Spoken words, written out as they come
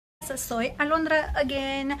soy Alondra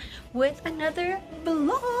again with another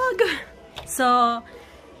vlog. So,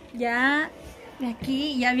 ya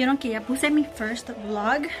aquí ya vieron que ya puse mi first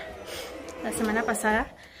vlog la semana pasada.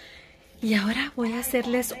 Y ahora voy a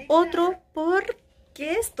hacerles otro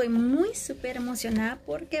porque estoy muy súper emocionada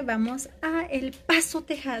porque vamos a El Paso,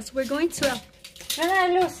 Texas. We're going to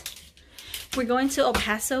El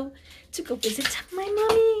Paso to go visit my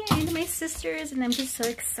mommy and my sisters, and I'm just so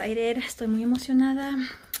excited. Estoy muy emocionada.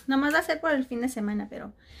 Nomás va a ser por el fin de semana,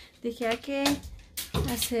 pero dije hay que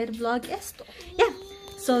hacer vlog esto. Yeah,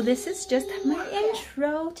 so this is just my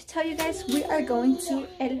intro to tell you guys we are going to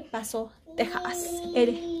El Paso, Texas,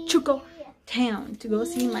 El Chuco town, to go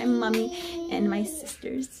see my mommy and my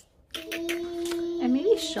sisters. I may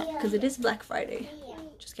be shocked because it is Black Friday.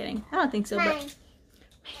 Just kidding. I don't think so, but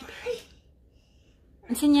maybe.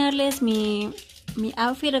 Enseñarles mi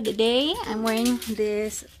outfit of the day. I'm wearing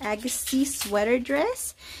this Agassi sweater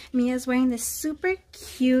dress. Mia's wearing this super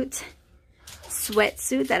cute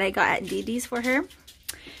sweatsuit that I got at Didi's for her.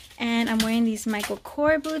 And I'm wearing these Michael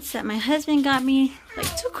Kors boots that my husband got me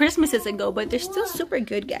like 2 Christmases ago, but they're still super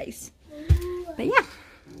good, guys. But yeah,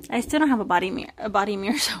 I still don't have a body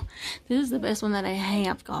mirror, so this is the best one that I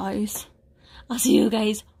have, guys. I'll see you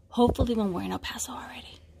guys hopefully when we're in El Paso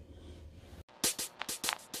already.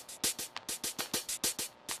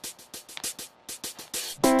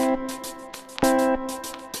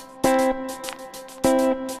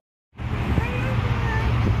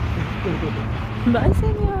 Bye,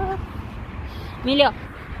 señor. Emilio.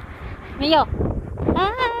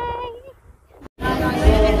 Hi.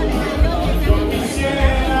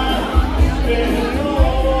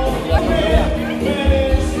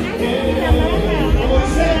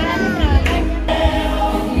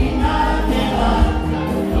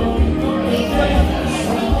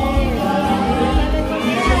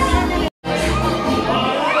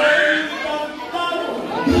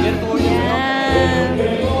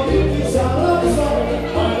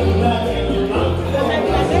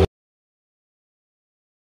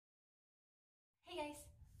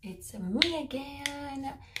 It's me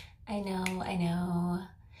again. I know.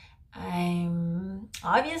 I'm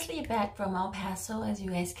obviously back from El Paso, as you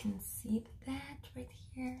guys can see that right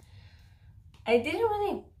here. I didn't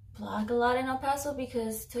really vlog a lot in El Paso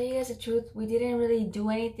because, to tell you guys the truth, we didn't really do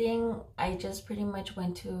anything. I just pretty much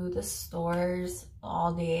went to the stores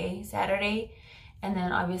all day Saturday, and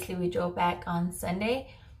then obviously we drove back on Sunday.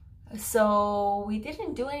 So we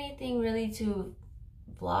didn't do anything really to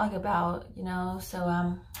vlog about, you know,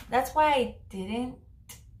 so that's why I didn't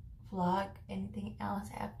vlog anything else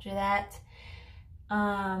after that.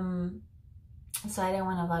 So I didn't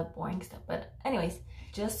want to vlog boring stuff, but anyways,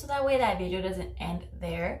 just so that way that video doesn't end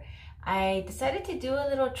there, I decided to do a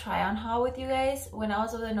little try on haul with you guys. When I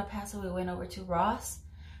was over in El Paso, we went over to Ross,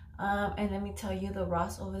 and let me tell you, the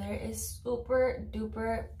Ross over there is super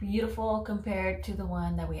duper beautiful compared to the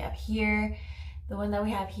one that we have here. The one that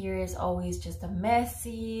we have here is always just a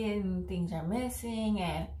messy and things are missing,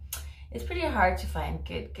 and it's pretty hard to find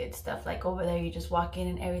good stuff. Like over there, you just walk in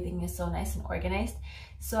and everything is so nice and organized.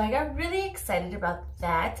 So I got really excited about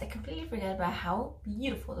that. I completely forgot about how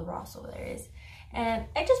beautiful the Ross over there is. And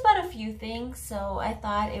I just bought a few things, so I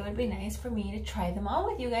thought it would be nice for me to try them on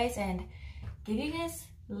with you guys and give you guys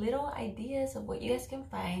little ideas of what you guys can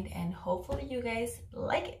find, and hopefully you guys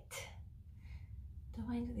like it. Don't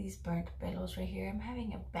mind these burnt pelos right here. I'm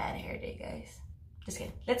having a bad hair day, guys. Just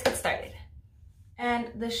kidding. Let's get started. And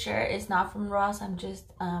the shirt is not from Ross. I'm just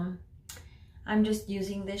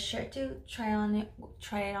using this shirt to try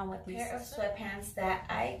it on with these pair of sweatpants that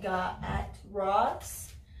I got at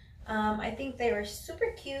Ross. I think they were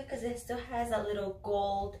super cute because it still has a little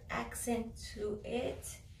gold accent to it.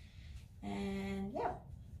 And yeah,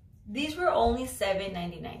 these were only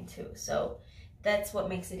 $7.99 too, so that's what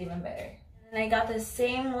makes it even better. And I got the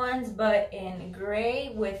same ones but in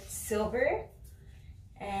gray with silver,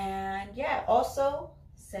 and yeah, also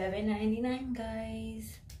 $7.99,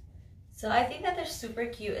 guys. So I think that they're super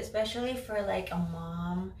cute, especially for like a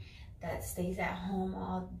mom that stays at home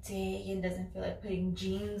all day and doesn't feel like putting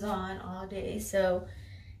jeans on all day. So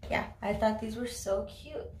yeah, I thought these were so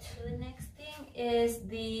cute. So the next thing is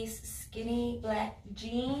these skinny black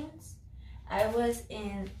jeans. I was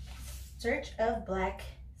in search of black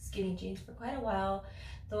skinny jeans for quite a while.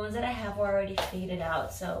 The ones that I have were already faded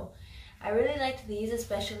out, so I really liked these,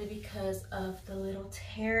 especially because of the little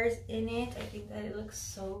tears in it. I think that it looks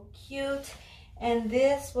so cute. And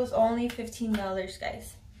this was only $15,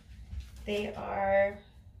 guys. They are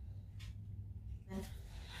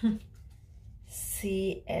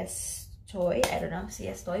CS Toy, I don't know,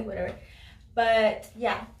 CS Toy, whatever. But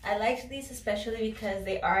yeah, I liked these especially because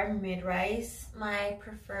they are mid-rise, my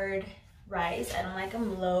preferred rise. I don't like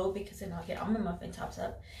them low because then I'll get all my muffin tops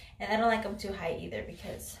up, and I don't like them too high either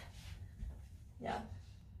because yeah.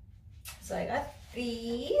 So I got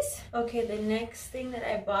these. Okay, the next thing that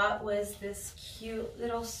I bought was this cute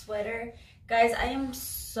little sweater. Guys, I am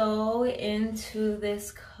so into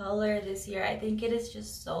this color this year. I think it is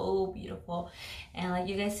just so beautiful, and like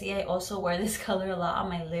you guys see, I also wear this color a lot on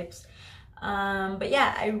my lips. But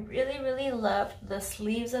yeah, I really loved the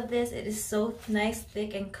sleeves of this. It is so nice,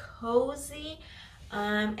 thick, and cozy.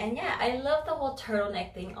 And yeah, I love the whole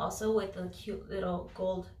turtleneck thing also with the cute little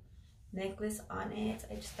gold necklace on it.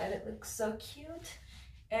 I just thought it looked so cute.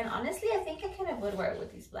 And honestly, I think I kind of would wear it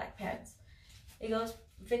with these black pants. It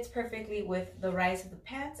fits perfectly with the rise of the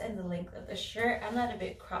pants and the length of the shirt. I'm not a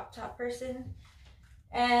big crop top person.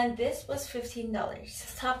 And this was $15.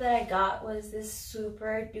 The top that I got was this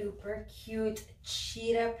super duper cute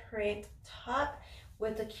cheetah print top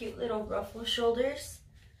with the cute little ruffle shoulders.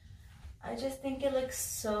 I just think it looks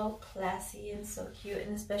so classy and so cute,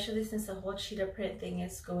 and especially since the whole cheetah print thing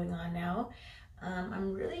is going on now.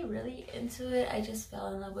 I'm really into it. I just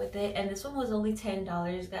fell in love with it, and this one was only $10,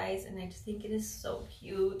 guys, and I just think it is so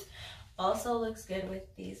cute. Also looks good with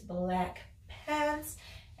these black pants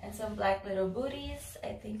and some black little booties.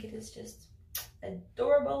 I think it is just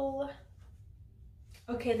adorable.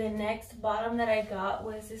 Okay, the next bottom that I got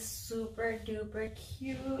was this super duper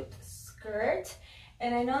cute skirt.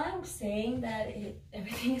 And I know I'm saying that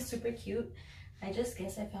everything is super cute. I just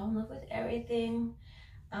guess I fell in love with everything.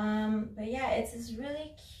 But yeah, it's this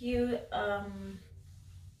really cute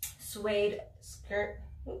suede skirt.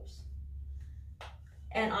 Oops.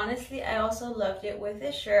 And honestly, I also loved it with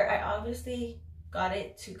this shirt. I obviously got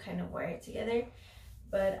it to kind of wear it together,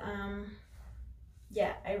 but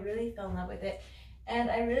yeah, I really fell in love with it, and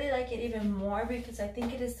I really like it even more because I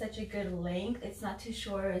think it is such a good length. It's not too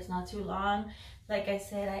short, it's not too long. Like I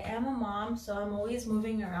said, I am a mom, so I'm always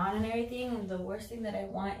moving around and everything, and the worst thing that I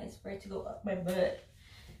want is for it to go up my butt.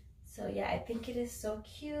 So yeah, I think it is so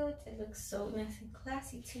cute. It looks so nice and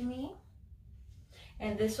classy to me.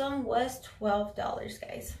 And this one was $12,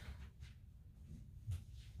 guys.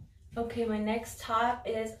 Okay, my next top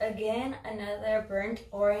is again another burnt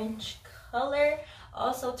orange color,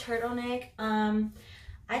 also turtleneck.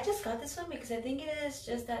 I just got this one because I think it is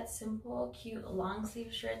just that simple, cute long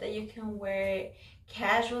sleeve shirt that you can wear it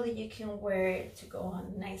casually. You can wear it to go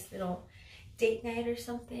on a nice little date night or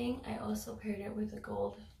something. I also paired it with a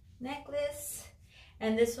gold necklace,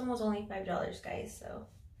 and this one was only $5, guys, so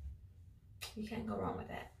you can't go wrong with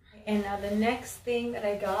that. And now the next thing that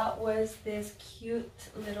I got was this cute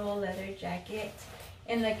little leather jacket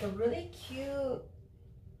in like a really cute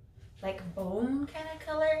like bone kind of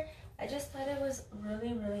color. I just thought it was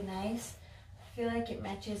really nice. I feel like it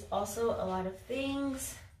matches also a lot of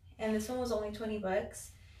things, and this one was only 20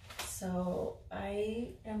 bucks, so I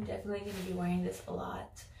am definitely going to be wearing this a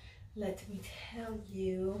lot, let me tell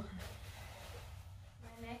you.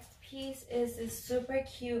 My next piece is this super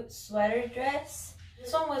cute sweater dress.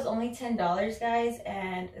 This one was only $10, guys,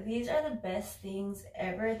 and these are the best things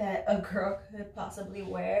ever that a girl could possibly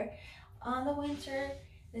wear on the winter,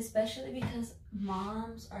 especially because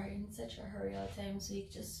moms are in such a hurry all the time, so you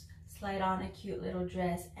can just slide on a cute little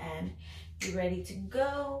dress and be ready to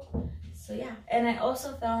go. So yeah, and I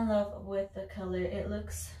also fell in love with the color. It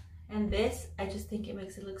looks, and this, I just think it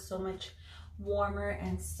makes it look so much warmer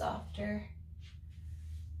and softer.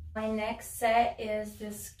 My next set is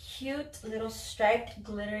this cute little striped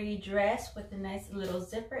glittery dress with a nice little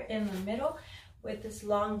zipper in the middle with this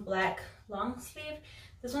long black long sleeve.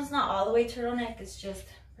 This one's not all the way turtleneck, it's just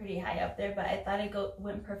pretty high up there, but I thought it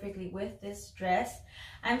went perfectly with this dress.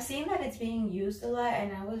 I'm seeing that it's being used a lot,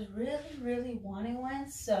 and I was really wanting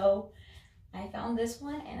one, so I found this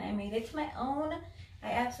one and I made it to my own.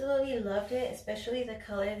 I absolutely loved it, especially the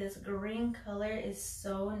color. This green color is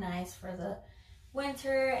so nice for the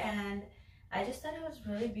winter, and I just thought it was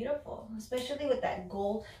really beautiful, especially with that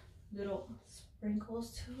gold little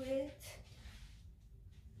sprinkles to it.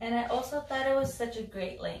 And I also thought it was such a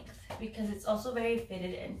great length because it's also very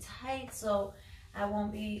fitted and tight, so I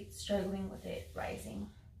won't be struggling with it rising.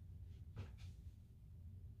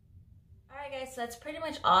 Alright guys, so that's pretty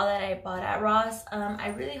much all that I bought at Ross. I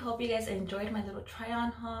really hope you guys enjoyed my little try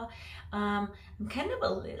on haul. I'm kind of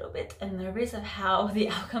a little bit nervous of how the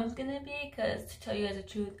outcome's gonna be, because to tell you guys the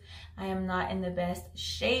truth, I am not in the best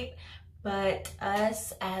shape, but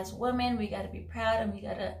us as women, we gotta be proud and we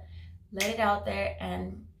gotta let it out there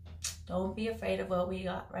and don't be afraid of what we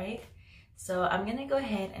got, right? So I'm gonna go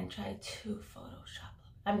ahead and try to Photoshop a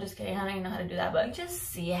little I'm just kidding, I don't even know how to do that, but just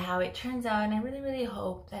see how it turns out. And I really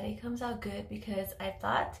hope that it comes out good, because I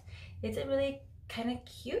thought it's a really kind of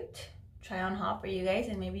cute try on haul for you guys,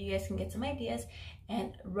 and maybe you guys can get some ideas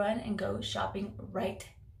and run and go shopping right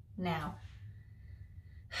now.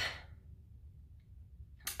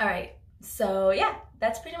 All right, so yeah,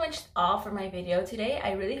 that's pretty much all for my video today.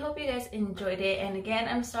 I really hope you guys enjoyed it, and again,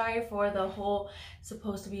 I'm sorry for the whole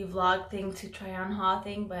supposed to be vlog thing to try on haul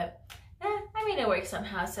thing, but I made it work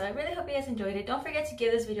somehow. So I really hope you guys enjoyed it. Don't forget to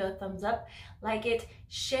give this video a thumbs up, like it,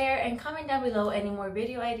 share, and comment down below any more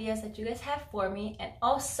video ideas that you guys have for me. And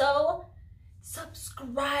also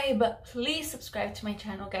subscribe. Please subscribe to my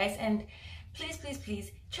channel, guys, and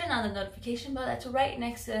please turn on the notification bell that's right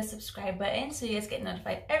next to the subscribe button, so you guys get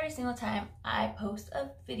notified every single time I post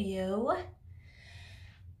a video.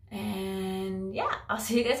 And yeah, I'll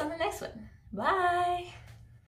see you guys on the next one. Bye.